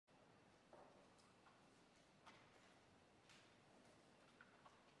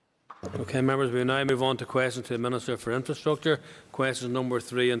Okay, members, we now move on to questions to the Minister for Infrastructure. Questions number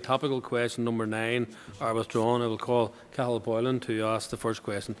 3 and topical question number 9 are withdrawn. I will call Cathal Boylan to ask the first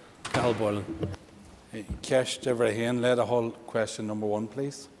question. Cathal Boylan. Ceist Devrahan, let a hold question number 1,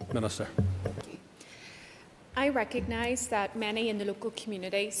 please. Minister. I recognise that many in the local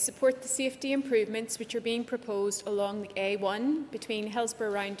community support the safety improvements which are being proposed along the A1 between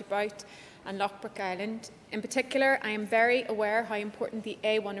Hillsborough Roundabout and Lockbrook Island. In particular, I am very aware how important the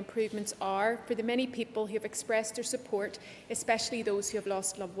A1 improvements are for the many people who have expressed their support, especially those who have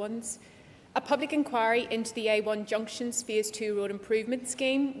lost loved ones. A public inquiry into the A1 Junctions Phase 2 Road Improvement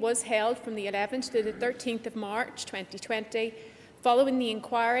Scheme was held from the 11th to the 13th of March 2020. Following the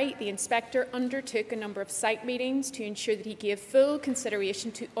inquiry, the Inspector undertook a number of site meetings to ensure that he gave full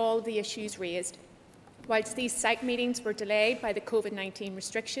consideration to all the issues raised. Whilst these site meetings were delayed by the COVID-19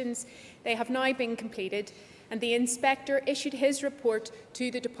 restrictions, they have now been completed, and the Inspector issued his report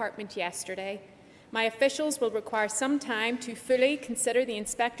to the Department yesterday. My officials will require some time to fully consider the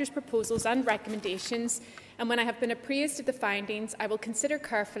Inspector's proposals and recommendations, and when I have been apprised of the findings, I will consider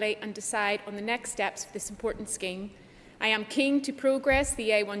carefully and decide on the next steps for this important scheme. I am keen to progress the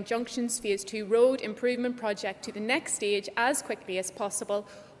A1 Junctions Phase 2 Road Improvement Project to the next stage as quickly as possible,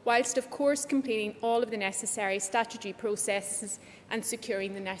 whilst of course completing all of the necessary statutory processes and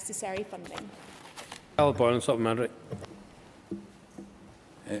securing the necessary funding. Cathal Boylan, supplementary.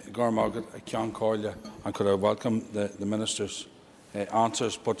 Gormargaret, Ceann Corlia, and could I welcome the Minister's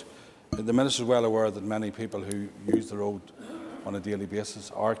answers, but the Minister is well aware that many people who use the road on a daily basis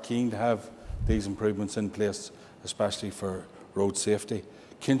are keen to have these improvements in place, especially for road safety.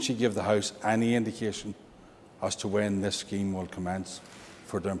 Can she give the House any indication as to when this scheme will commence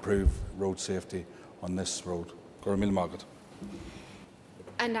to improve road safety on this road? Gormargaret.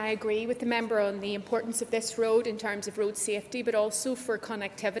 And I agree with the member on the importance of this road in terms of road safety, but also for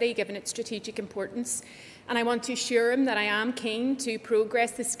connectivity, given its strategic importance. And I want to assure him that I am keen to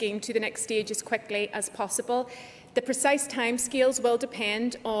progress the scheme to the next stage as quickly as possible. The precise timescales will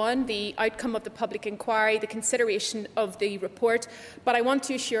depend on the outcome of the public inquiry, the consideration of the report, but I want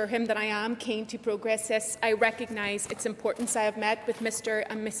to assure him that I am keen to progress this. I recognise its importance. I have met with Mr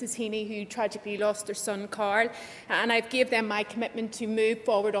and Mrs Heaney, who tragically lost their son Carl, and I have given them my commitment to move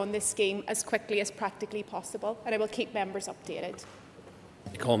forward on this scheme as quickly as practically possible, and I will keep members updated.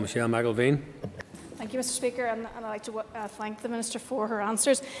 Call Michelle McElveen. Thank you, Mr Speaker, and I'd like to thank the Minister for her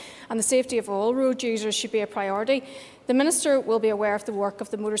answers. And the safety of all road users should be a priority. The Minister will be aware of the work of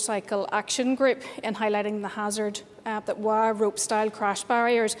the Motorcycle Action Group in highlighting the hazard that wire rope-style crash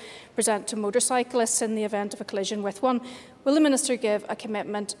barriers present to motorcyclists in the event of a collision with one. Will the Minister give a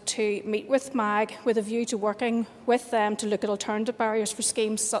commitment to meet with MAG with a view to working with them to look at alternative barriers for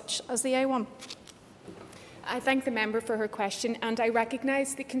schemes such as the A1? I thank the member for her question, and I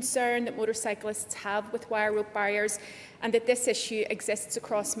recognise the concern that motorcyclists have with wire rope barriers and that this issue exists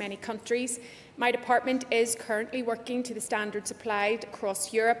across many countries. My department is currently working to the standards applied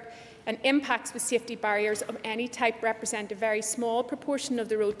across Europe, and impacts with safety barriers of any type represent a very small proportion of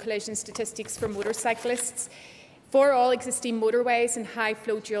the road collision statistics for motorcyclists. For all existing motorways and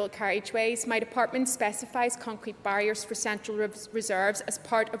high-flow dual carriageways, my department specifies concrete barriers for central reserves as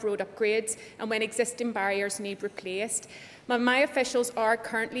part of road upgrades and when existing barriers need replaced. My officials are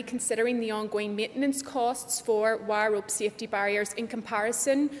currently considering the ongoing maintenance costs for wire rope safety barriers in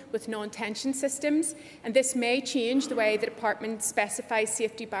comparison with non-tension systems, and this may change the way the department specifies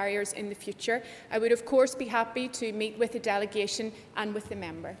safety barriers in the future. I would of course be happy to meet with the delegation and with the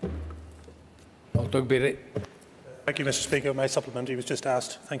member. Doug Beattie. Thank you, Mr Speaker. My supplementary was just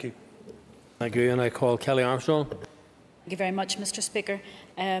asked. Thank you. Thank you. And I call Kelly Armstrong. Thank you very much, Mr Speaker.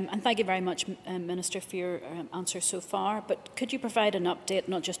 And thank you very much, Minister, for your answer so far. But could you provide an update,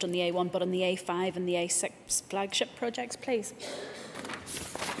 not just on the A1, but on the A5 and the A6 flagship projects, please?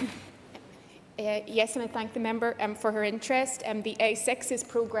 Yes, and I thank the member for her interest. The A6 is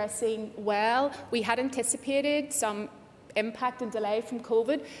progressing well. We had anticipated some impact and delay from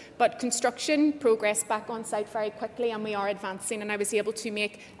COVID, but construction progressed back on site very quickly and we are advancing, and I was able to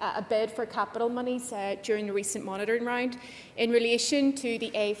make a bid for capital monies during the recent monitoring round. In relation to the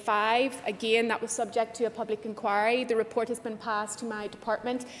A5, again that was subject to a public inquiry. The report has been passed to my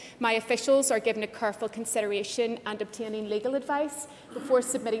department. My officials are giving it careful consideration and obtaining legal advice before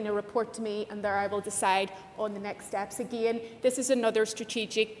submitting a report to me, and there I will decide on the next steps. Again, this is another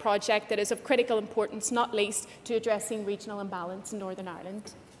strategic project that is of critical importance, not least to addressing regional imbalance in Northern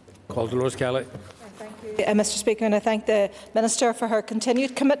Ireland. Call Dolores Kelly. Mr Speaker, and I thank the Minister for her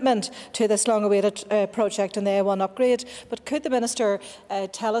continued commitment to this long-awaited project and the A1 upgrade. But could the Minister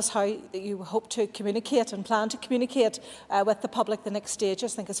tell us how you hope to communicate and plan to communicate with the public the next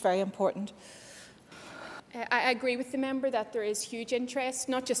stages? I think it's very important. I agree with the member that there is huge interest,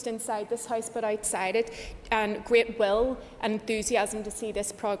 not just inside this House but outside it, and great will and enthusiasm to see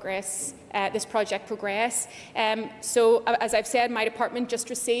this project progress. So, as I've said, my department just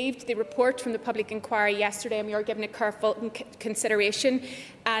received the report from the public inquiry yesterday, and we are giving it careful consideration.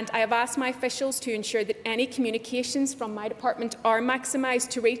 And I have asked my officials to ensure that any communications from my department are maximised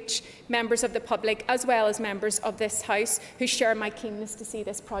to reach members of the public as well as members of this House who share my keenness to see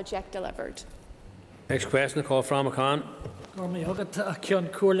this project delivered. Next question, the call from McCann.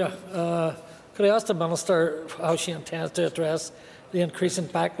 Could I ask the Minister how she intends to address the increasing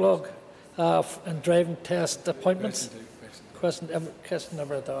backlog in driving test appointments? Question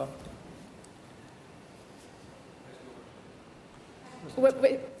number two.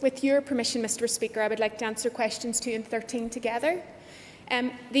 With your permission, Mr Speaker, I would like to answer questions 2 and 13 together.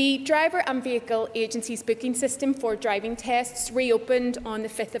 The Driver and Vehicle Agency's booking system for driving tests reopened on the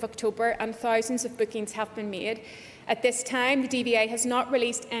 5th of October, and thousands of bookings have been made. At this time, the DVA has not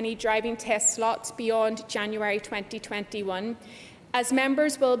released any driving test slots beyond January 2021. As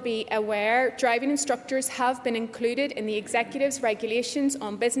members will be aware, driving instructors have been included in the Executive's regulations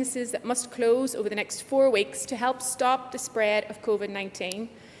on businesses that must close over the next 4 weeks to help stop the spread of COVID-19.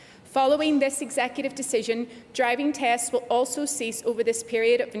 Following this Executive decision, driving tests will also cease over this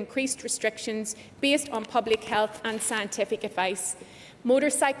period of increased restrictions based on public health and scientific advice.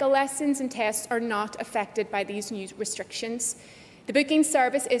 Motorcycle lessons and tests are not affected by these new restrictions. The booking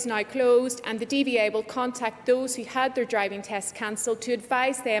service is now closed, and the DVA will contact those who had their driving tests cancelled to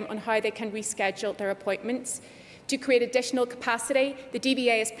advise them on how they can reschedule their appointments. To create additional capacity, the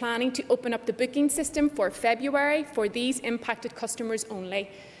DVA is planning to open up the booking system for February for these impacted customers only.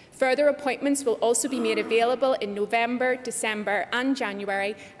 Further appointments will also be made available in November, December and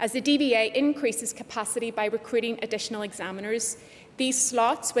January as the DVA increases capacity by recruiting additional examiners. These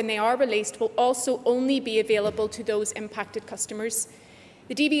slots, when they are released, will also only be available to those impacted customers.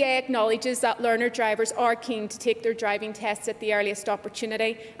 The DVA acknowledges that learner drivers are keen to take their driving tests at the earliest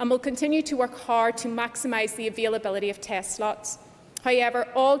opportunity and will continue to work hard to maximise the availability of test slots. However,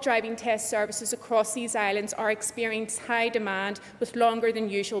 all driving test services across these islands are experiencing high demand with longer than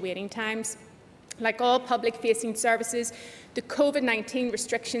usual waiting times. Like all public-facing services, the COVID-19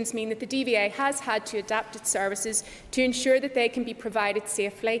 restrictions mean that the DVA has had to adapt its services to ensure that they can be provided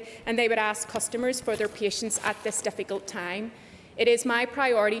safely, and they would ask customers for their patience at this difficult time. It is my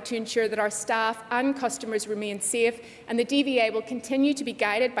priority to ensure that our staff and customers remain safe, and the DVA will continue to be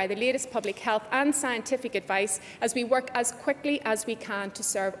guided by the latest public health and scientific advice as we work as quickly as we can to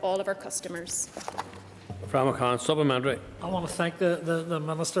serve all of our customers. From McCann, supplementary. I want to thank the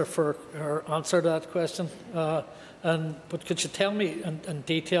Minister for her answer to that question. But could you tell me in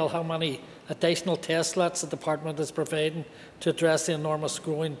detail how many additional test slots the Department is providing to address the enormous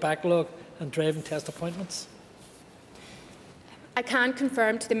growing backlog in driving test appointments? I can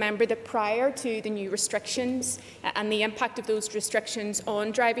confirm to the member that prior to the new restrictions and the impact of those restrictions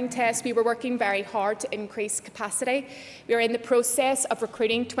on driving tests, we were working very hard to increase capacity. We are in the process of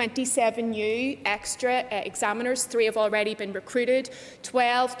recruiting 27 new extra examiners. 3 have already been recruited.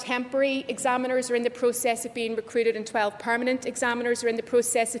 12 temporary examiners are in the process of being recruited, and 12 permanent examiners are in the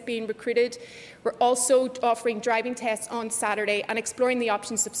process of being recruited. We're also offering driving tests on Saturday and exploring the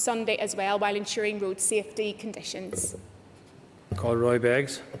options of Sunday as well, while ensuring road safety conditions. Call Roy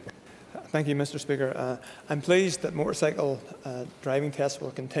Beggs. Thank you, Mr Speaker. I'm pleased that motorcycle driving tests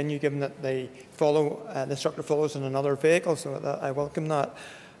will continue, given that they follow, the instructor follows in another vehicle, so I welcome that.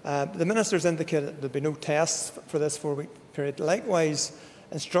 The Minister has indicated that there will be no tests for this 4-week period. Likewise,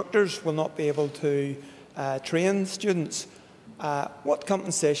 instructors will not be able to train students. What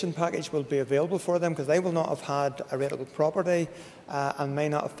compensation package will be available for them, because they will not have had a rateable property and may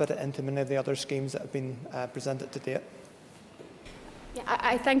not have fitted into many of the other schemes that have been presented to date? Yeah,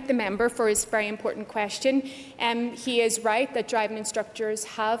 I thank the member for his very important question. He is right that driving instructors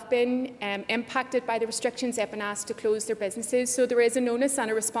have been impacted by the restrictions. They've been asked to close their businesses, so there is an onus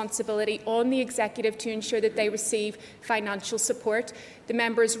and a responsibility on the Executive to ensure that they receive financial support. The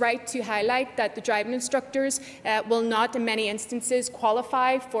member is right to highlight that the driving instructors will not, in many instances,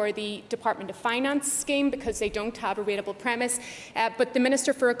 qualify for the Department of Finance scheme because they don't have a rateable premise. But the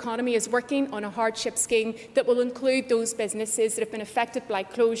Minister for Economy is working on a hardship scheme that will include those businesses that have been affected by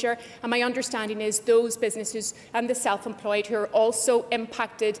closure. And my understanding is those businesses and the self-employed who are also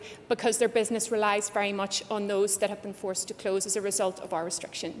impacted because their business relies very much on those that have been forced to close as a result of our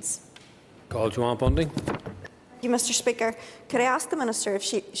restrictions. Call Joanne Bunting. Thank you, Mr. Speaker. Could I ask the Minister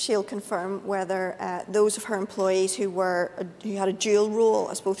if she'll confirm whether those of her employees who had a dual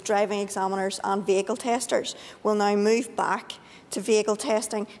role as both driving examiners and vehicle testers will now move back to vehicle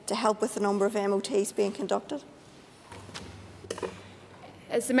testing to help with the number of MOTs being conducted?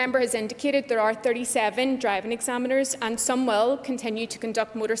 As the member has indicated, there are 37 driving examiners, and some will continue to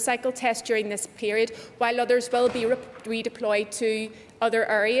conduct motorcycle tests during this period, while others will be redeployed to other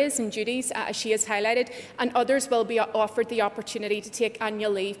areas and duties, as she has highlighted, and others will be offered the opportunity to take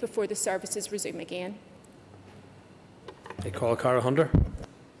annual leave before the services resume again. I call Cara Hunter.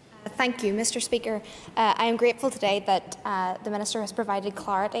 Thank you, Mr. Speaker. I am grateful today that the Minister has provided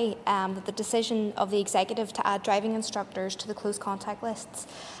clarity that the decision of the Executive to add driving instructors to the close contact lists,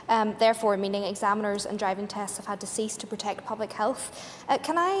 therefore meaning examiners and driving tests have had to cease to protect public health.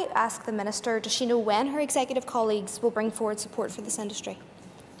 Can I ask the Minister, does she know when her Executive colleagues will bring forward support for this industry?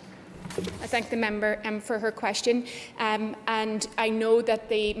 I thank the member for her question, and I know that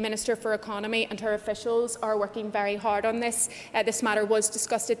the Minister for Economy and her officials are working very hard on this. This matter was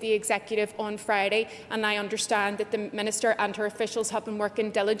discussed at the Executive on Friday, and I understand that the Minister and her officials have been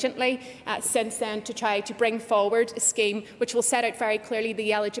working diligently since then to try to bring forward a scheme which will set out very clearly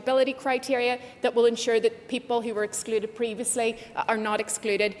the eligibility criteria that will ensure that people who were excluded previously are not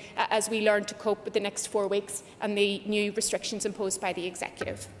excluded as we learn to cope with the next 4 weeks and the new restrictions imposed by the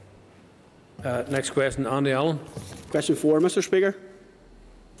Executive. Next question, Andy Allen. Question 4, Mr. Speaker.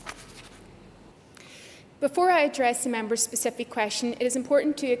 Before I address the member's specific question, it is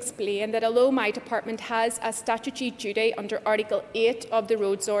important to explain that although my department has a statutory duty under Article 8 of the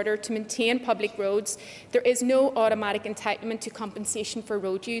Roads Order to maintain public roads, there is no automatic entitlement to compensation for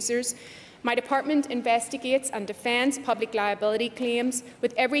road users. My department investigates and defends public liability claims,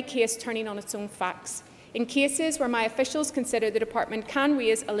 with every case turning on its own facts. In cases where my officials consider the department can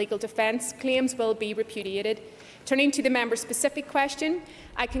raise a legal defence, claims will be repudiated. Turning to the member's specific question,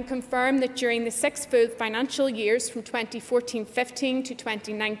 I can confirm that during the 6 full financial years from 2014-15 to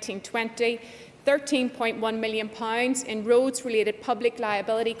 2019-20, £13.1 million in roads-related public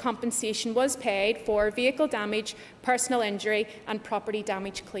liability compensation was paid for vehicle damage, personal injury and property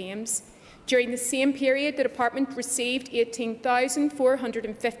damage claims. During the same period, the Department received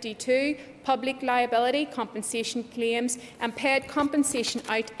 18,452 public liability compensation claims and paid compensation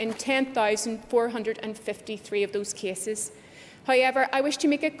out in 10,453 of those cases. However, I wish to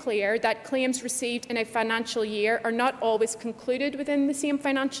make it clear that claims received in a financial year are not always concluded within the same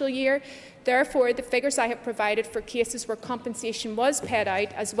financial year. Therefore, the figures I have provided for cases where compensation was paid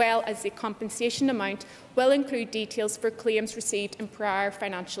out, as well as the compensation amount, will include details for claims received in prior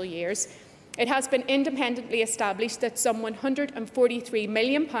financial years. It has been independently established that some £143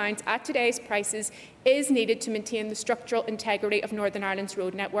 million at today's prices is needed to maintain the structural integrity of Northern Ireland's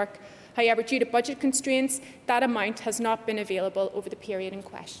road network. However, due to budget constraints, that amount has not been available over the period in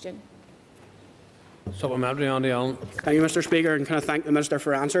question. Supplementary, Andy Allen. Thank you, Mr. Speaker, and can I thank the Minister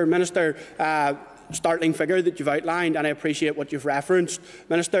for answer. Minister, startling figure that you've outlined, and I appreciate what you've referenced.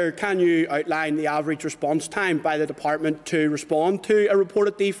 Minister, can you outline the average response time by the Department to respond to a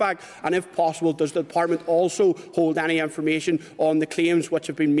reported defect? And if possible, does the Department also hold any information on the claims which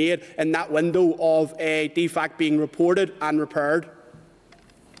have been made in that window of a defect being reported and repaired?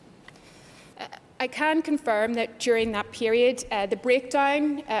 I can confirm that during that period, the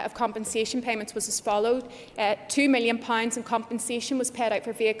breakdown of compensation payments was as follows. £2 million in compensation was paid out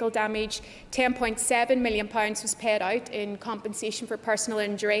for vehicle damage, £10.7 million was paid out in compensation for personal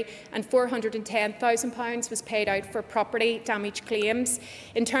injury, and £410,000 was paid out for property damage claims.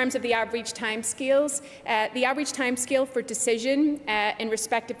 In terms of the average timescales, the average timescale for decision in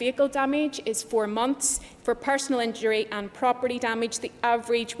respect of vehicle damage is 4 months. For personal injury and property damage, the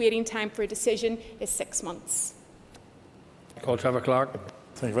average waiting time for a decision is 6 months. Call Trevor Clark.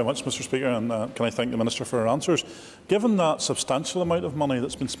 Thank you very much, Mr. Speaker, and can I thank the Minister for her answers. Given that substantial amount of money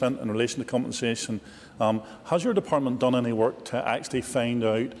that's been spent in relation to compensation, has your department done any work to actually find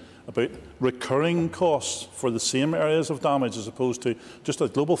out about recurring costs for the same areas of damage as opposed to just a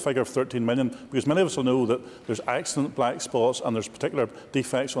global figure of 13 million? Because many of us will know that there's accident black spots and there's particular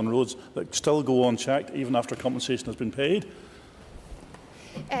defects on roads that still go unchecked even after compensation has been paid.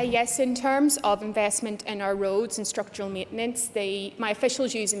 Yes, in terms of investment in our roads and structural maintenance, my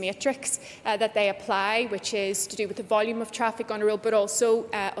officials use a matrix that they apply, which is to do with the volume of traffic on a road, but also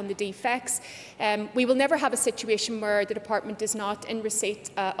on the defects. We will never have a situation where the department is not in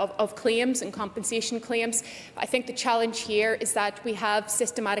receipt of claims and compensation claims. I think the challenge here is that we have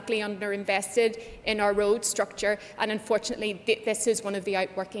systematically underinvested in our road structure, and unfortunately this is one of the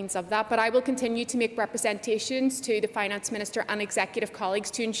outworkings of that. But I will continue to make representations to the Finance Minister and Executive colleagues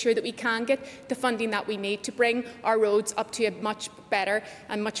colleagues to ensure that we can get the funding that we need to bring our roads up to a much better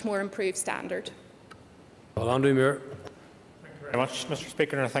and much more improved standard. Andrew Muir. Thank you very much, Mr.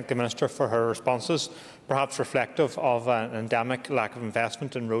 Speaker, and I thank the Minister for her responses, perhaps reflective of an endemic lack of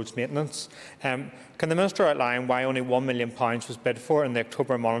investment in roads maintenance. Can the Minister outline why only £1 million was bid for in the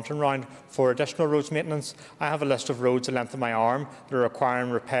October monitoring round for additional roads maintenance? I have a list of roads the length of my arm that are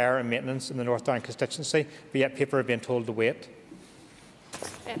requiring repair and maintenance in the North Down constituency, but yet people are being told to wait.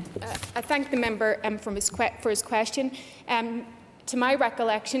 I thank the member for his question. To my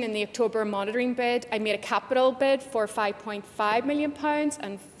recollection, in the October monitoring bid, I made a capital bid for £5.5 million,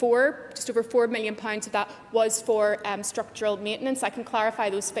 and just over £4 million of that was for structural maintenance. I can clarify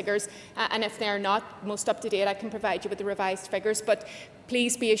those figures, and if they are not most up to date, I can provide you with the revised figures. But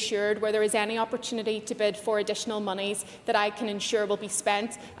please be assured, where there is any opportunity to bid for additional monies that I can ensure will be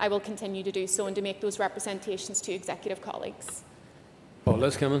spent, I will continue to do so and to make those representations to executive colleagues.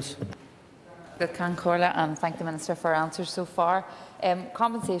 Liz Kimmins. Corla, and thank the Minister for her answers so far.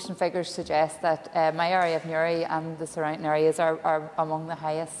 Compensation figures suggest that my area of Newry and the surrounding areas are among the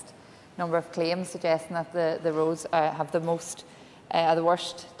highest number of claims, suggesting that the roads have the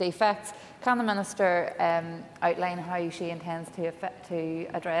worst defects. Can the Minister outline how she intends to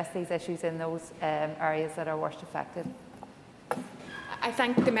address these issues in those areas that are worst affected? I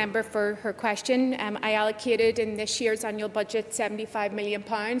thank the member for her question. I allocated in this year's annual budget £75 million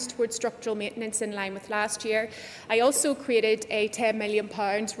towards structural maintenance in line with last year. I also created a £10 million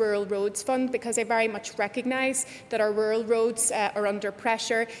rural roads fund because I very much recognise that our rural roads are under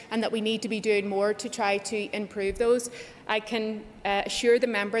pressure and that we need to be doing more to try to improve those. I can assure the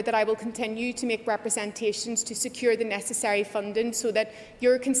member that I will continue to make representations to secure the necessary funding so that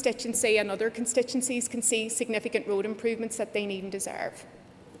your constituency and other constituencies can see significant road improvements that they need and deserve.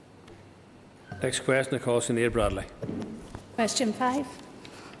 Next question, I call Sinead Bradley. Question 5.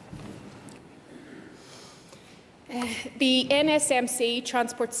 The NSMC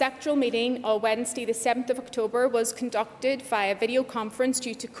Transport Sectoral meeting on Wednesday the 7th of October was conducted via video conference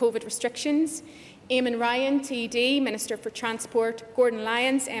due to COVID restrictions. Eamon Ryan, TD, Minister for Transport, Gordon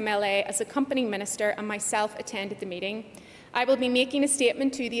Lyons, MLA, as accompanying Minister, and myself attended the meeting. I will be making a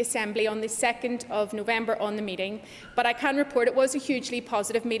statement to the Assembly on the 2nd of November on the meeting, but I can report it was a hugely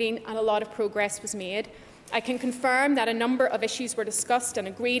positive meeting and a lot of progress was made. I can confirm that a number of issues were discussed and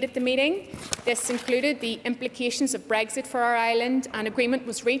agreed at the meeting. This included the implications of Brexit for our island, and agreement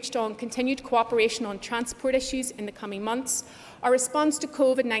was reached on continued cooperation on transport issues in the coming months. Our response to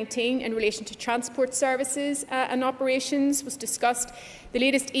COVID-19 in relation to transport services and operations was discussed. The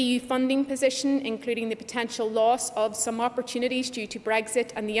latest EU funding position, including the potential loss of some opportunities due to Brexit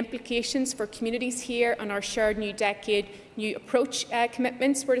and the implications for communities here on our shared new decade new approach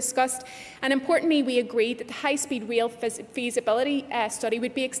commitments were discussed. And importantly, we agreed that the high-speed rail feasibility study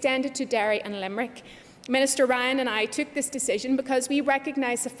would be extended to Derry and Limerick. Minister Ryan and I took this decision because we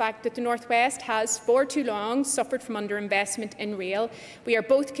recognise the fact that the North West has for too long suffered from underinvestment in rail. We are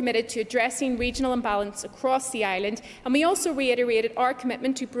both committed to addressing regional imbalance across the island, and we also reiterated our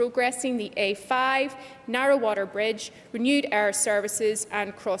commitment to progressing the A5, narrow water bridge, renewed air services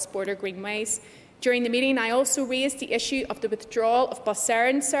and cross-border greenways. During the meeting, I also raised the issue of the withdrawal of bus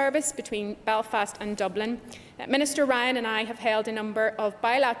siren service between Belfast and Dublin. Minister Ryan and I have held a number of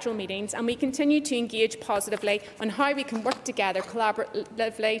bilateral meetings, and we continue to engage positively on how we can work together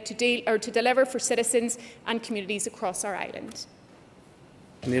collaboratively to deliver for citizens and communities across our island.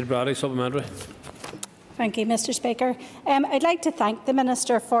 Sinead Bradley, supplementary. Thank you, Mr. Speaker. I'd like to thank the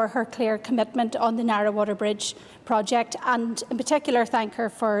Minister for her clear commitment on the Narrow Water Bridge project, and in particular thank her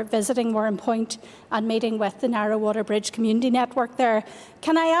for visiting Warrenpoint and meeting with the Narrow Water Bridge community network there.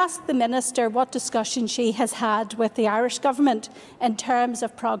 Can I ask the Minister what discussion she has had with the Irish Government in terms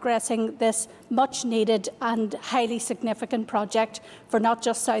of progressing this much needed and highly significant project for not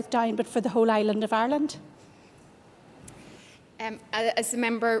just South Down but for the whole island of Ireland? As the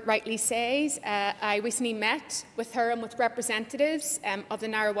member rightly says, I recently met with her and with representatives of the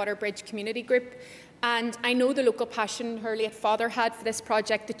Narrow Water Bridge Community Group, and I know the local passion her late father had for this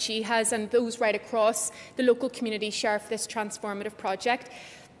project that she has, and those right across the local community share for this transformative project.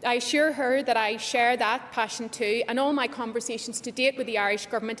 I assure her that I share that passion too, and all my conversations to date with the Irish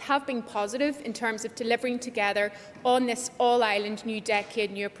Government have been positive in terms of delivering together on this all-island new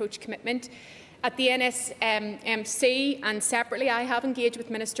decade new approach commitment. At the NSMC and separately, I have engaged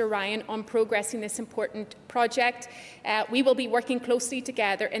with Minister Ryan on progressing this important project. We will be working closely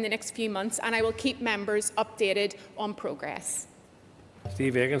together in the next few months, and I will keep members updated on progress.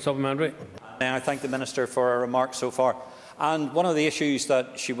 Steve Egan, supplementary. May I thank the Minister for her remarks so far. And one of the issues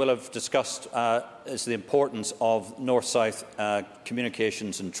that she will have discussed is the importance of north-south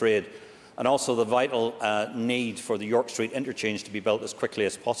communications and trade, and also the vital need for the York Street interchange to be built as quickly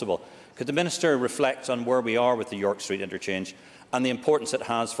as possible. Could the Minister reflect on where we are with the York Street interchange and the importance it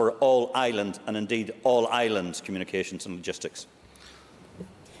has for all island and indeed all island communications and logistics?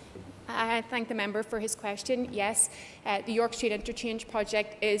 I thank the member for his question. Yes, the York Street Interchange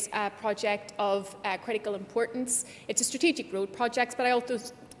project is a project of critical importance. It's a strategic road project, but I also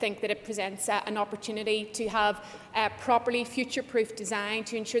think that it presents an opportunity to have properly future-proof design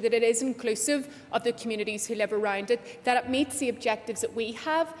to ensure that it is inclusive of the communities who live around it, that it meets the objectives that we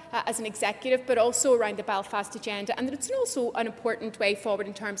have as an executive, but also around the Belfast agenda, and that it's also an important way forward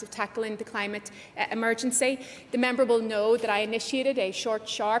in terms of tackling the climate emergency. The member will know that I initiated a short,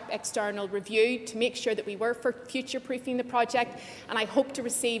 sharp external review to make sure that we were for future-proofing the project, and I hope to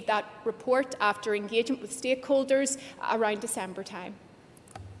receive that report after engagement with stakeholders around December time.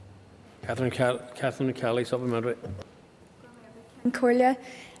 Catherine Kelly, supplementary. Corlia.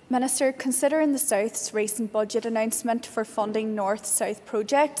 Minister, considering the South's recent budget announcement for funding north-south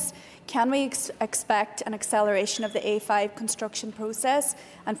projects, can we expect an acceleration of the A5 construction process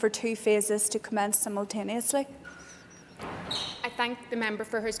and for 2 phases to commence simultaneously? I thank the member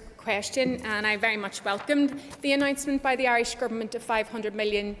for his question, and I very much welcomed the announcement by the Irish Government of £500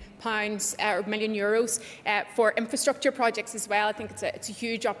 million or million euros for infrastructure projects as well. I think it's a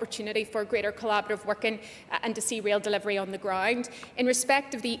huge opportunity for greater collaborative working and to see real delivery on the ground. In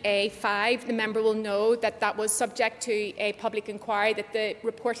respect of the A5, the member will know that that was subject to a public inquiry, that the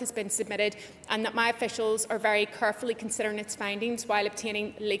report has been submitted, and that my officials are very carefully considering its findings while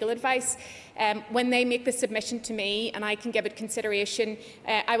obtaining legal advice. When they make the submission to me and I can give it consideration,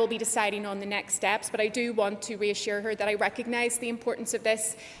 I will be deciding on the next steps, but I do want to reassure her that I recognise the importance of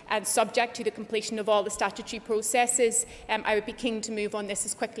this, and subject to the completion of all the statutory processes, I would be keen to move on this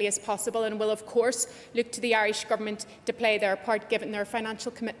as quickly as possible, and will of course look to the Irish Government to play their part given their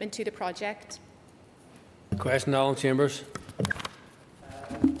financial commitment to the project. Question, Alan Chambers.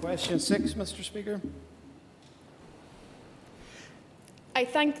 Question 6, Mr. Speaker. I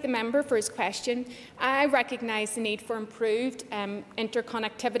thank the member for his question. I recognise the need for improved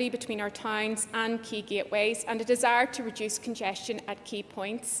interconnectivity between our towns and key gateways, and a desire to reduce congestion at key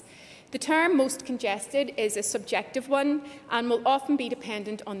points. The term most congested is a subjective one and will often be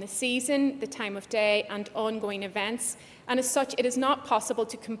dependent on the season, the time of day and ongoing events, and as such it is not possible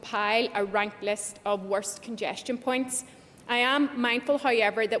to compile a ranked list of worst congestion points. I am mindful,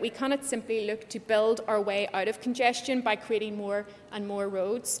 however, that we cannot simply look to build our way out of congestion by creating more and more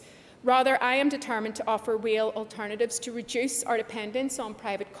roads. Rather, I am determined to offer real alternatives to reduce our dependence on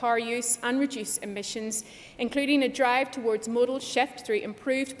private car use and reduce emissions, including a drive towards modal shift through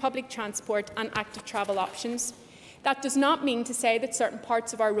improved public transport and active travel options. That does not mean to say that certain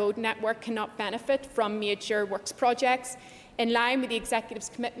parts of our road network cannot benefit from major works projects. In line with the Executive's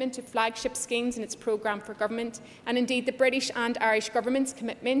commitment to flagship schemes in its programme for government, and indeed the British and Irish Government's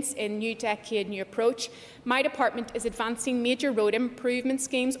commitments in New Decade, New Approach, my department is advancing major road improvement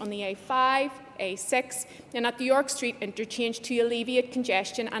schemes on the A5, A6 and at the York Street interchange to alleviate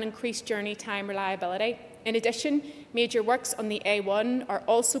congestion and increase journey time reliability. In addition, major works on the A1 are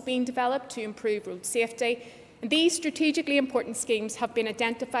also being developed to improve road safety. These strategically important schemes have been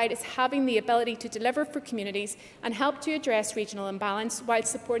identified as having the ability to deliver for communities and help to address regional imbalance while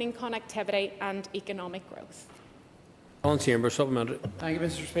supporting connectivity and economic growth. Alan Chambers, supplementary. Thank you,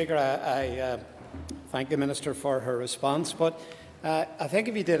 Mr. Speaker. I thank the Minister for her response. But I think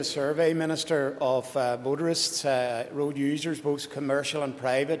if you did a survey, Minister, of motorists, road users, both commercial and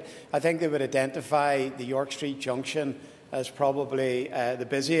private, I think they would identify the York Street junction as probably the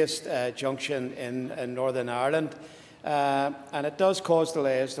busiest junction in Northern Ireland. And it does cause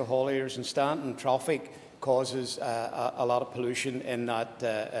delays to hauliers, and Stanton traffic causes a lot of pollution in that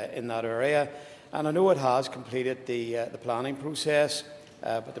area. And I know it has completed the planning process,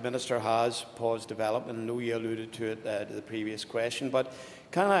 but the Minister has paused development. I know you alluded to it to the previous question. But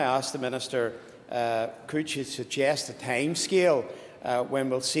can I ask the Minister, could she suggest a timescale when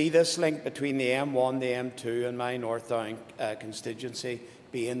we'll see this link between the M1, the M2 and my North Down constituency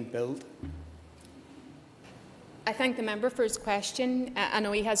being built? I thank the member for his question. I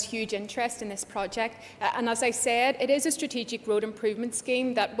know he has huge interest in this project. And as I said, it is a strategic road improvement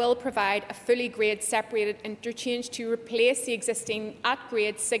scheme that will provide a fully grade separated interchange to replace the existing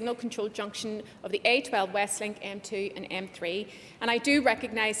at-grade signal control junction of the A12 Westlink M2 and M3. And I do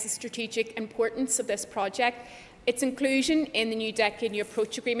recognise the strategic importance of this project. Its inclusion in the New Decade, New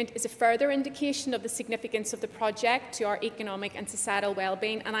Approach agreement is a further indication of the significance of the project to our economic and societal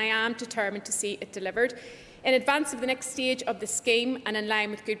well-being, and I am determined to see it delivered. In advance of the next stage of the scheme and in line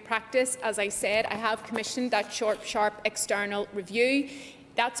with good practice, as I said, I have commissioned that sharp external review.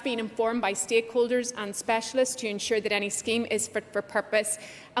 That's been informed by stakeholders and specialists to ensure that any scheme is fit for purpose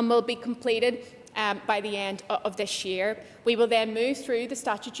and will be completed by the end of this year. We will then move through the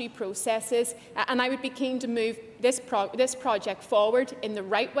statutory processes, and I would be keen to move this project forward in the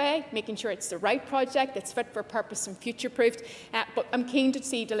right way, making sure it's the right project, that's fit for purpose and future-proofed. But I'm keen to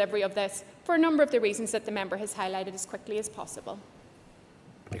see delivery of this for a number of the reasons that the member has highlighted as quickly as possible.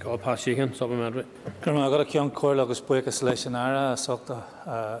 Supplementary.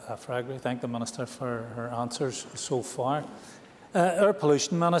 Thank the Minister for her answers so far. Air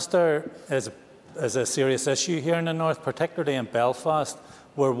pollution, Minister, is a serious issue here in the north, particularly in Belfast,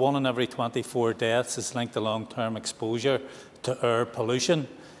 where 1 in every 24 deaths is linked to long-term exposure to air pollution.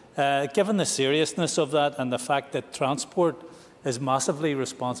 Given the seriousness of that and the fact that transport is massively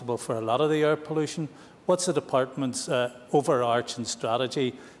responsible for a lot of the air pollution, what's the Department's overarching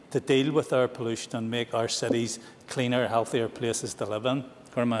strategy to deal with air pollution and make our cities cleaner, healthier places to live in?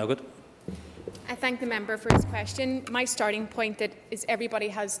 I thank the member for his question. My starting point is everybody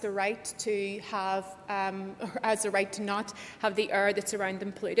has the right to have, or has the right to not have the air that's around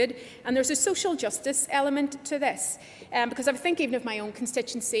them polluted. And there's a social justice element to this, because I think even of my own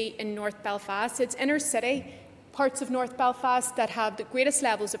constituency in North Belfast, it's inner city parts of North Belfast that have the greatest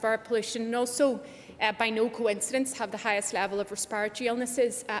levels of air pollution, and also, by no coincidence, have the highest level of respiratory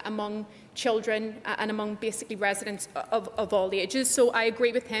illnesses among children and among basically residents of all ages. So I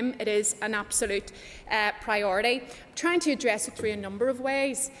agree with him, it is an absolute priority. I'm trying to address it through a number of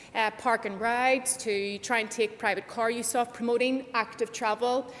ways. Park and rides, to try and take private car use off, promoting active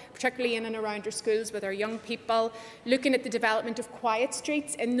travel, particularly in and around our schools with our young people, looking at the development of quiet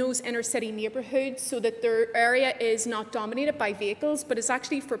streets in those inner city neighbourhoods so that their area is not dominated by vehicles but is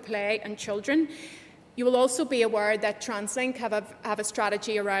actually for play and children. You will also be aware that TransLink have a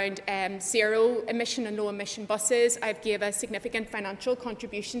strategy around zero emission and low emission buses. I've given a significant financial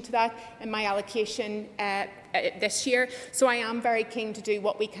contribution to that in my allocation this year. So I am very keen to do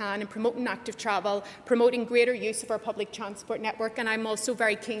what we can in promoting active travel, promoting greater use of our public transport network, and I'm also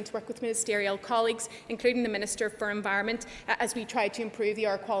very keen to work with ministerial colleagues, including the Minister for Environment, as we try to improve the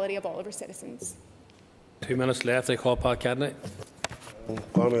air quality of all of our citizens. 2 minutes left. I call Pat Cadney.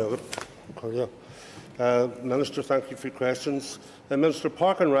 Minister, thank you for your questions. Minister,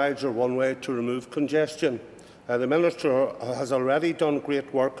 park and rides are one way to remove congestion. The Minister has already done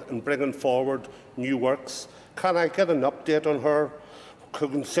great work in bringing forward new works. Can I get an update on her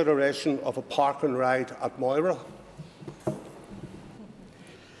consideration of a park and ride at Moira?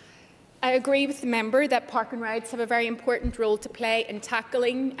 I agree with the member that park and rides have a very important role to play in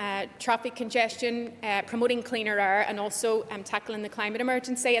tackling traffic congestion, promoting cleaner air, and also tackling the climate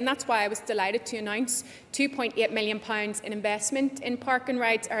emergency. And that's why I was delighted to announce £2.8 million in investment in park and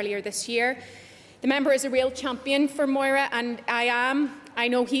rides earlier this year. The member is a real champion for Moira, and I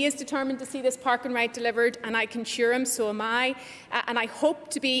know he is determined to see this park and ride delivered, and I can assure him, so am I. And I hope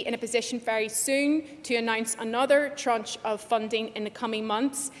to be in a position very soon to announce another tranche of funding in the coming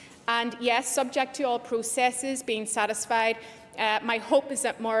months. And yes, subject to all processes being satisfied, my hope is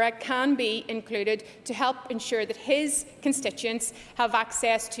that Moira can be included to help ensure that his constituents have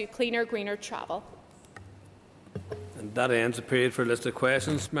access to cleaner, greener travel. And that ends the period for a list of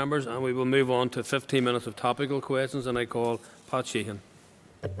questions, members, and we will move on to 15 minutes of topical questions, and I call Pat Sheehan.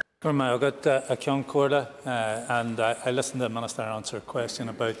 And I listened to the Minister answer a question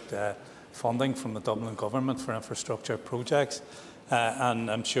about funding from the Dublin Government for infrastructure projects. And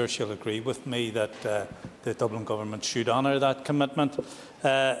I'm sure she'll agree with me that the Dublin Government should honour that commitment,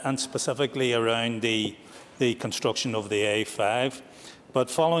 and specifically around the construction of the A5. But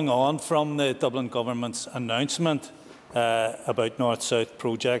following on from the Dublin Government's announcement about North-South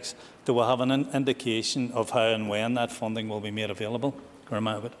projects, do we have an indication of how and when that funding will be made available?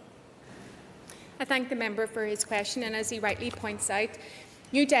 I thank the member for his question, and as he rightly points out,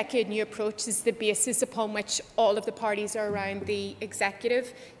 New Decade, New Approach is the basis upon which all of the parties are around the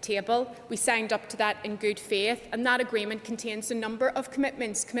executive table. We signed up to that in good faith, and that agreement contains a number of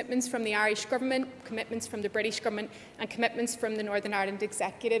commitments from the Irish Government, commitments from the British Government, and commitments from the Northern Ireland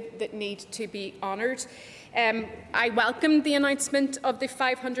Executive that need to be honoured. I welcomed the announcement of the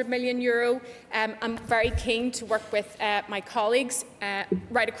 €500 million. I'm very keen to work with my colleagues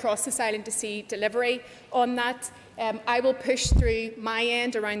right across this island to see delivery on that. I will push through my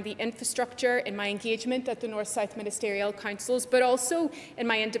end around the infrastructure in my engagement at the North-South Ministerial Councils, but also in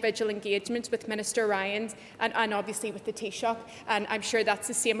my individual engagements with Minister Ryan and obviously with the Taoiseach. And I'm sure that's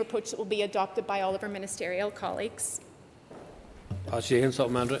the same approach that will be adopted by all of our ministerial colleagues. Pat Sheehan,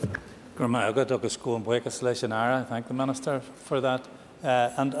 supplementary. I thank the Minister for that.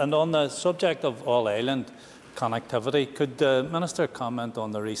 And on the subject of all-island connectivity, could the Minister comment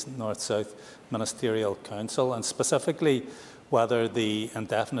on the recent North-South Ministerial Council, and specifically whether the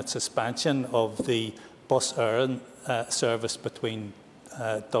indefinite suspension of the bus air service between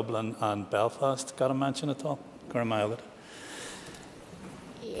Dublin and Belfast got a mention at all?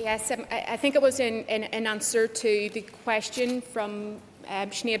 Yes, I think it was in answer to the question from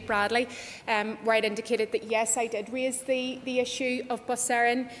Sinead Bradley, where I'd indicated that yes, I did raise the issue of Bus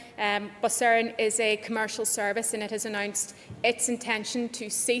Éireann. Bus Éireann is a commercial service, and it has announced its intention to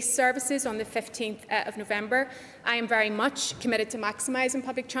cease services on the 15th of November. I am very much committed to maximising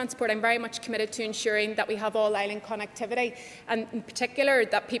public transport. I'm very much committed to ensuring that we have all-island connectivity, and in particular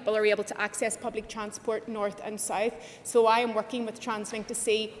that people are able to access public transport north and south. So I am working with TransLink to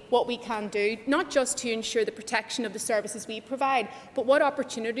see what we can do, not just to ensure the protection of the services we provide, but what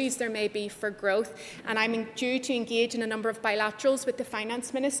opportunities there may be for growth. And I'm due to engage in a number of bilaterals with the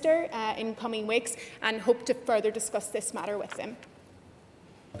Finance Minister in coming weeks, and hope to further discuss this matter with him.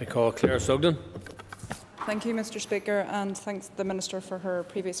 I call Claire Sugden. Thank you, Mr Speaker, and thanks the Minister for her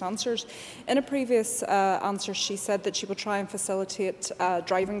previous answers. In a previous answer, she said that she would try and facilitate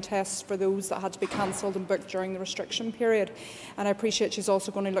driving tests for those that had to be cancelled and booked during the restriction period. And I appreciate she's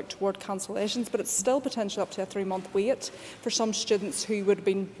also going to look toward cancellations, but it's still potentially up to a 3-month wait for some students who would have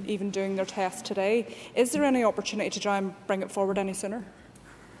been even doing their test today. Is there any opportunity to try and bring it forward any sooner?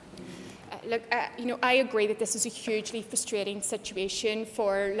 Look, I agree that this is a hugely frustrating situation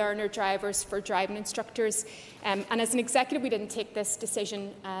for learner drivers, for driving instructors. And as an executive, we didn't take this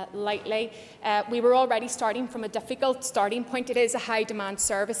decision lightly. We were already starting from a difficult starting point. It is a high-demand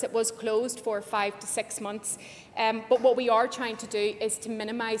service. It was closed for 5 to 6 months. But what we are trying to do is to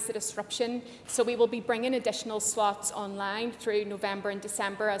minimise the disruption. So we will be bringing additional slots online through November and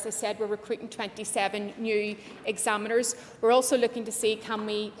December. As I said, we're recruiting 27 new examiners. We're also looking to see, can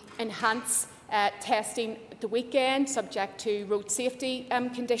we enhance testing at the weekend, subject to road safety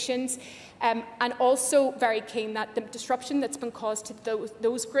conditions. And also very keen that the disruption that's been caused to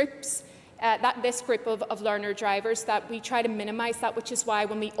those groups, this group of learner drivers, that we try to minimise that, which is why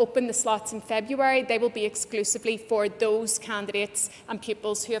when we open the slots in February, they will be exclusively for those candidates and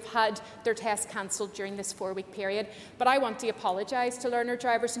pupils who have had their tests cancelled during this 4-week period. But I want to apologise to learner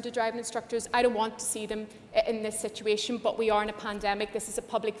drivers and to driving instructors. I don't want to see them in this situation, but we are in a pandemic. This is a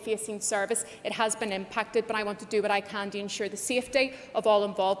public-facing service. It has been impacted, but I want to do what I can to ensure the safety of all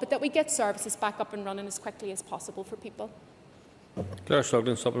involved, but that we get services back up and running as quickly as possible for people. Claire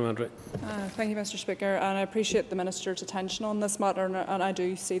Sugden, supplementary. Thank you, Mr Speaker, and I appreciate the Minister's attention on this matter, and I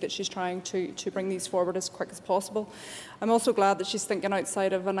do see that she's trying to bring these forward as quick as possible. I'm also glad that she's thinking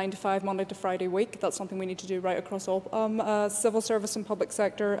outside of a 9-to-5 Monday to Friday week. That's something we need to do right across all civil service and public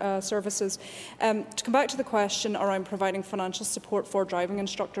sector services. To come back to the question around providing financial support for driving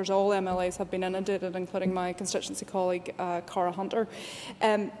instructors, all MLAs have been inundated, including my constituency colleague Cara Hunter.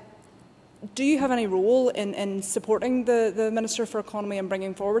 Do you have any role in supporting the Minister for Economy and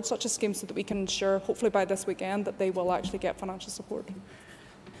bringing forward such a scheme so that we can ensure, hopefully by this weekend, that they will actually get financial support?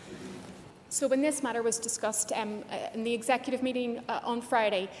 So when this matter was discussed in the executive meeting on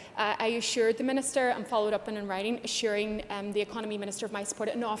Friday, I assured the Minister and followed up in writing, assuring the Economy Minister of my support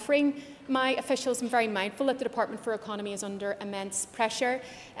and offering my officials. I'm very mindful that the Department for Economy is under immense pressure.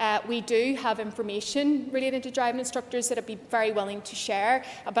 We do have information related to driving instructors that I'd be very willing to share,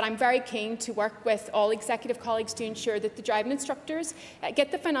 but I'm very keen to work with all executive colleagues to ensure that the driving instructors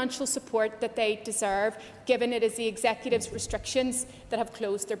get the financial support that they deserve, given it is the executive's restrictions that have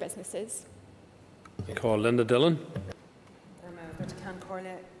closed their businesses. I call Linda Dillon.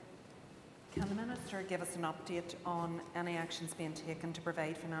 Can the Minister give us an update on any actions being taken to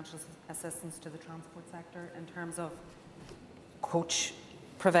provide financial assistance to the transport sector in terms of coach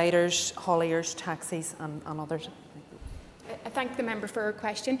providers, hauliers, taxis and others? I thank the member for her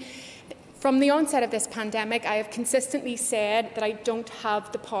question. From the onset of this pandemic, I have consistently said that I don't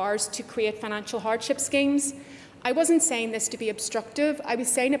have the powers to create financial hardship schemes. I wasn't saying this to be obstructive. I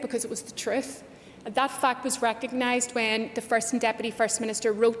was saying it because it was the truth. That fact was recognised when the First and Deputy First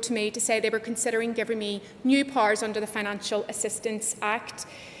Minister wrote to me to say they were considering giving me new powers under the Financial Assistance Act.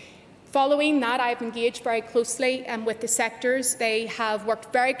 Following that, I have engaged very closely with the sectors. They have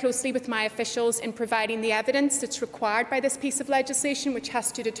worked very closely with my officials in providing the evidence that's required by this piece of legislation, which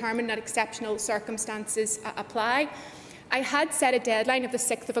has to determine that exceptional circumstances apply. I had set a deadline of the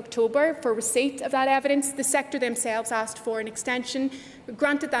 6th of October for receipt of that evidence. The sector themselves asked for an extension. We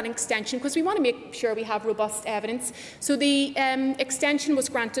granted that extension because we want to make sure we have robust evidence. So the extension was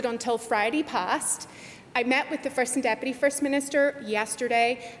granted until Friday past. I met with the First and Deputy First Minister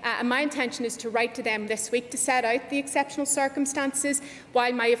yesterday, and my intention is to write to them this week to set out the exceptional circumstances,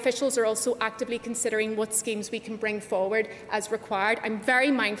 while my officials are also actively considering what schemes we can bring forward as required. I'm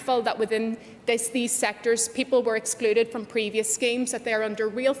very mindful that within these sectors, people were excluded from previous schemes, that they are under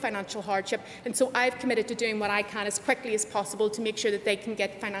real financial hardship, and so I've committed to doing what I can as quickly as possible to make sure that they can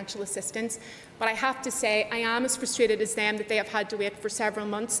get financial assistance. But I have to say, I am as frustrated as them that they have had to wait for several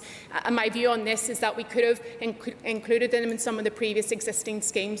months. And my view on this is that we could have included them in some of the previous existing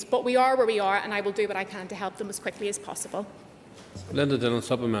schemes. But we are where we are, and I will do what I can to help them as quickly as possible. Linda Dillon,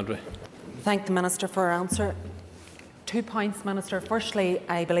 supplementary. Thank the Minister for her answer. 2 points, Minister. Firstly,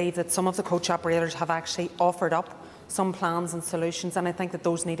 I believe that some of the coach operators have actually offered up some plans and solutions, and I think that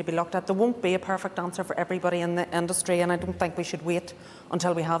those need to be looked at. There won't be a perfect answer for everybody in the industry, and I don't think we should wait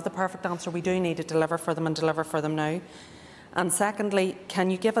until we have the perfect answer. We do need to deliver for them and deliver for them now. And secondly, can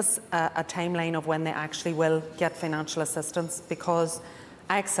you give us a timeline of when they actually will get financial assistance? Because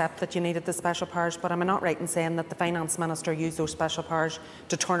I accept that you needed the special powers, but am I not right in saying that the Finance Minister used those special powers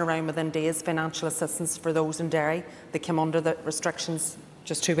to turn around within days financial assistance for those in Derry that came under the restrictions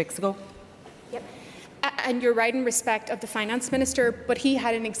just 2 weeks ago? Yep. And you're right in respect of the Finance Minister, but he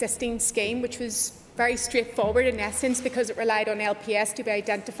had an existing scheme which was very straightforward in essence, because it relied on LPS to be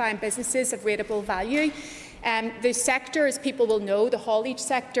identifying businesses of rateable value. The sector, as people will know, the haulage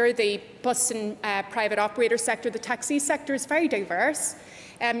sector, the bus and private operator sector, the taxi sector is very diverse.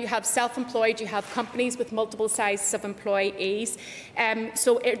 You have self-employed, you have companies with multiple sizes of employees.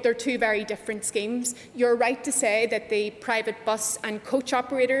 So they're two very different schemes. You're right to say that the private bus and coach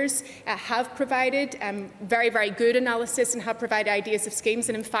operators have provided very, very good analysis and have provided ideas of schemes.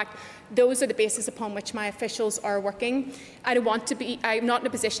 And in fact, those are the basis upon which my officials are working. I'm not in a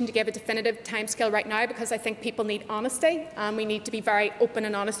position to give a definitive timescale right now, because I think people need honesty, and we need to be very open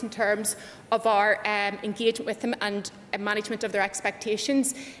and honest in terms of our engagement with them and management of their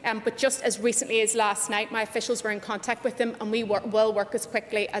expectations. But just as recently as last night, my officials were in contact with them, and we will work as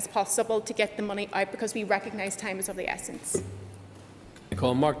quickly as possible to get the money out, because we recognise time is of the essence. I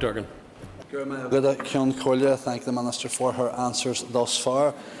call Mark Durgan. Thank the Minister for her answers thus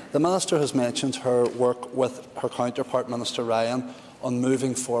far. The Minister has mentioned her work with her counterpart, Minister Ryan, on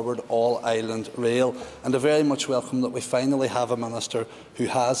moving forward all-island rail, and I very much welcome that we finally have a Minister who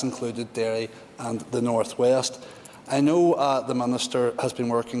has included Derry and the North West. I know the Minister has been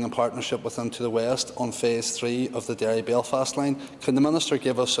working in partnership with Into the West on Phase 3 of the Derry-Belfast line. Can the Minister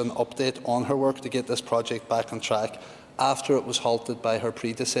give us an update on her work to get this project back on track after it was halted by her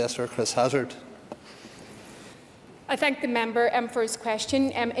predecessor, Chris Hazzard? I thank the member for his question.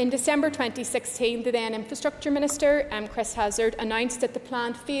 In December 2016, the then Infrastructure Minister, Chris Hazzard, announced that the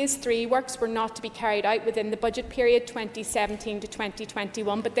planned Phase 3 works were not to be carried out within the budget period 2017 to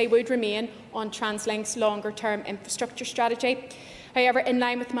 2021, but they would remain on TransLink's longer-term infrastructure strategy. However, in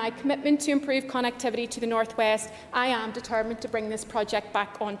line with my commitment to improve connectivity to the North West, I am determined to bring this project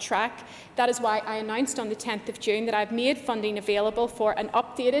back on track. That is why I announced on the 10th of June that I've made funding available for an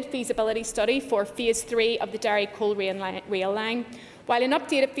updated feasibility study for Phase 3 of the Derry Coal Rail Line. While an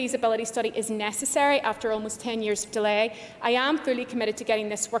updated feasibility study is necessary after almost 10 years of delay, I am fully committed to getting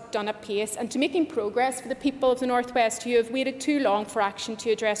this work done at pace and to making progress for the people of the North West who have waited too long for action to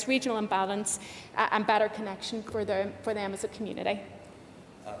address regional imbalance and better connection for them as a community.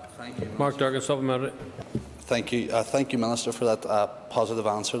 Thank you, Mark Durgan, supplementary. Thank you, Minister, for that positive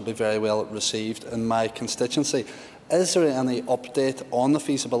answer. It will be very well received in my constituency. Is there any update on the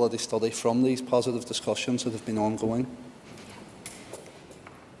feasibility study from these positive discussions that have been ongoing?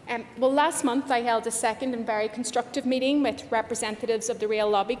 Well, last month I held a second and very constructive meeting with representatives of the Rail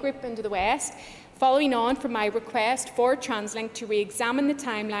Lobby Group Into the West, following on from my request for TransLink to re-examine the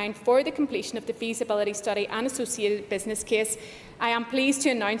timeline for the completion of the feasibility study and associated business case. I am pleased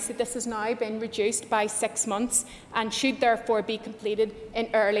to announce that this has now been reduced by 6 months and should therefore be completed in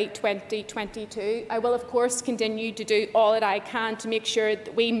early 2022. I will of course continue to do all that I can to make sure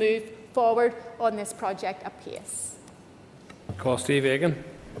that we move forward on this project at pace. Call Steve Egan.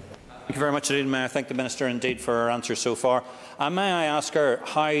 Thank you very much indeed. May I thank the Minister indeed for her answer so far. May I ask her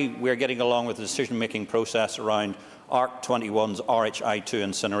how we are getting along with the decision-making process around ARC21's RHI2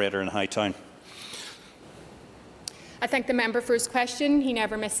 incinerator in Hightown? I thank the member for his question. He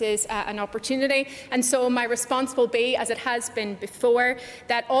never misses an opportunity. And so my response will be, as it has been before,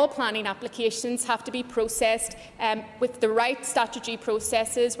 that all planning applications have to be processed with the right statutory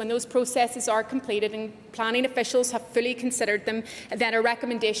processes. When those processes are completed and planning officials have fully considered them, then a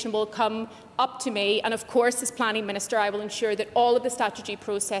recommendation will come up to me. And of course, as Planning Minister, I will ensure that all of the statutory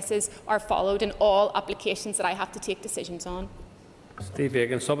processes are followed in all applications that I have to take decisions on. Steve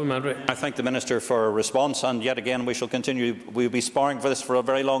Aiken, supplementary. I thank the Minister for a response, and yet again we shall continue. We will be sparring for this for a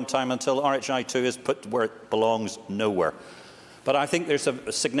very long time until RHI2 is put where it belongs, nowhere. But I think there's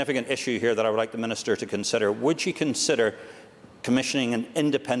a significant issue here that I would like the Minister to consider. Would she consider commissioning an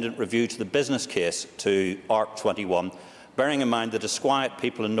independent review to the business case to ARC21, bearing in mind the disquiet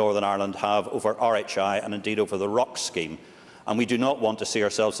people in Northern Ireland have over RHI and indeed over the ROC scheme? And we do not want to see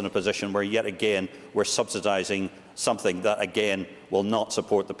ourselves in a position where yet again we're subsidising something that again will not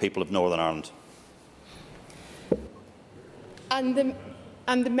support the people of Northern Ireland.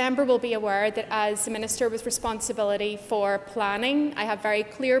 And the member will be aware that as the Minister with responsibility for planning, I have very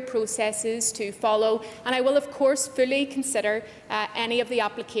clear processes to follow, and I will of course fully consider any of the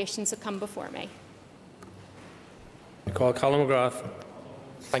applications that come before me. I call Colin McGrath.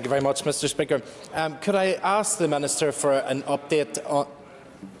 Thank you very much, Mr. Speaker. Could I ask the Minister for an update on...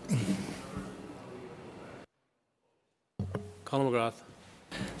 Colin McGrath.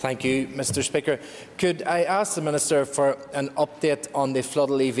 Thank you, Mr. Speaker. Could I ask the Minister for an update on the flood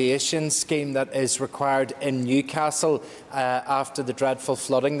alleviation scheme that is required in Newcastle after the dreadful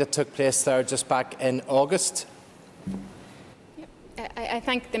flooding that took place there just back in August? I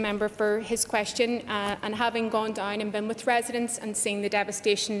thank the member for his question, and having gone down and been with residents and seen the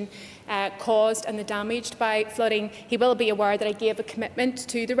devastation caused and the damage by flooding, he will be aware that I gave a commitment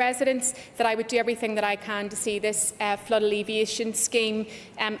to the residents that I would do everything that I can to see this flood alleviation scheme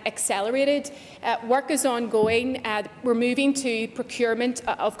accelerated. Work is ongoing. We're moving to procurement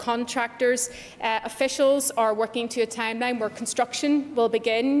of contractors. Officials are working to a timeline where construction will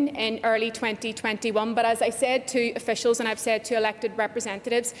begin in early 2021. But as I said to officials and I've said to elected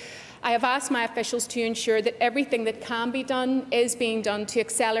representatives, I have asked my officials to ensure that everything that can be done is being done to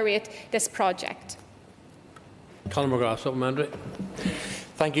accelerate this project. Colin McGrath, supplementary.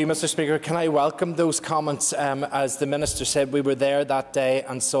 Thank you, Mr. Speaker. Can I welcome those comments? As the Minister said, we were there that day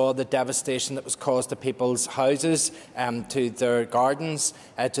and saw the devastation that was caused to people's houses, to their gardens,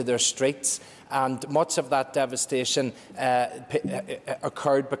 to their streets. And much of that devastation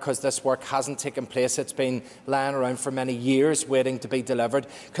occurred because this work hasn't taken place. It's been lying around for many years waiting to be delivered.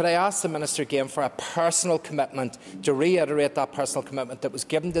 Could I ask the Minister again for a personal commitment, to reiterate that personal commitment that was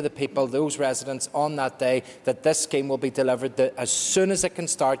given to the people, those residents on that day, that this scheme will be delivered, that as soon as it can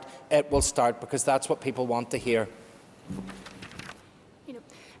start, it will start, because that's what people want to hear.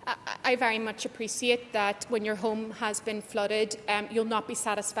 I very much appreciate that when your home has been flooded, you'll not be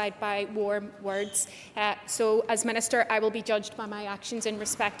satisfied by warm words. So, as Minister, I will be judged by my actions in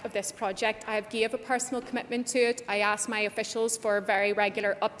respect of this project. I have gave a personal commitment to it. I asked my officials for very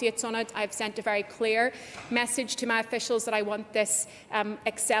regular updates on it. I've sent a very clear message to my officials that I want this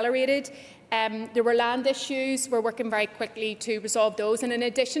accelerated. There were land issues. We're working very quickly to resolve those. And in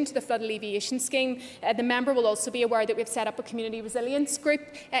addition to the flood alleviation scheme, the member will also be aware that we've set up a community resilience group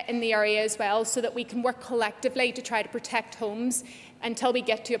in the area as well, so that we can work collectively to try to protect homes until we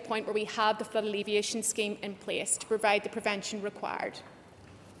get to a point where we have the flood alleviation scheme in place to provide the prevention required.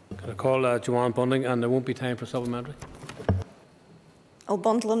 Can I call Joanne Bunting, and there won't be time for supplementary. I'll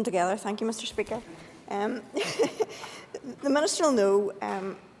bundle them together. Thank you, Mr. Speaker. The Minister will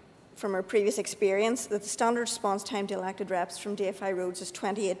know from our previous experience that the standard response time to elected reps from DFI roads is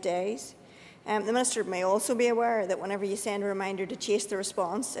 28 days. The Minister may also be aware that whenever you send a reminder to chase the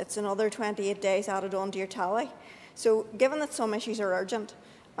response, it's another 28 days added on to your tally. So, given that some issues are urgent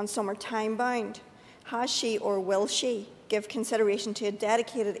and some are time-bound, has she or will she give consideration to a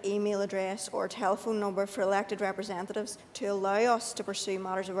dedicated email address or telephone number for elected representatives to allow us to pursue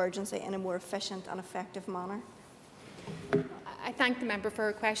matters of urgency in a more efficient and effective manner? I thank the member for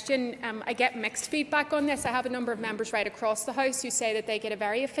her question. I get mixed feedback on this. I have a number of members right across the House who say that they get a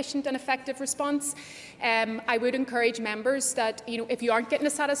very efficient and effective response. I would encourage members that, if you aren't getting a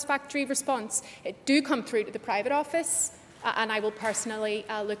satisfactory response, do come through to the private office, and I will personally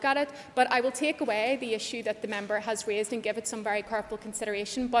look at it. But I will take away the issue that the member has raised and give it some very careful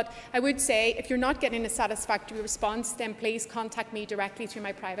consideration. But I would say, if you're not getting a satisfactory response, then please contact me directly through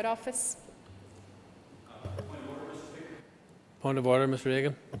my private office. Point of order, Mr.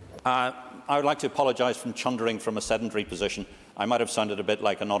 Reagan. I would like to apologise for chundering from a sedentary position. I might have sounded a bit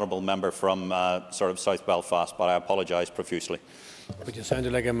like an honourable member from sort of South Belfast, but I apologise profusely. But you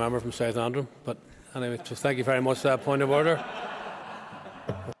sounded like a member from South Antrim. But anyway, so thank you very much for that point of order.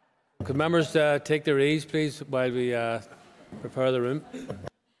 Could members take their ease, please, while we prepare the room?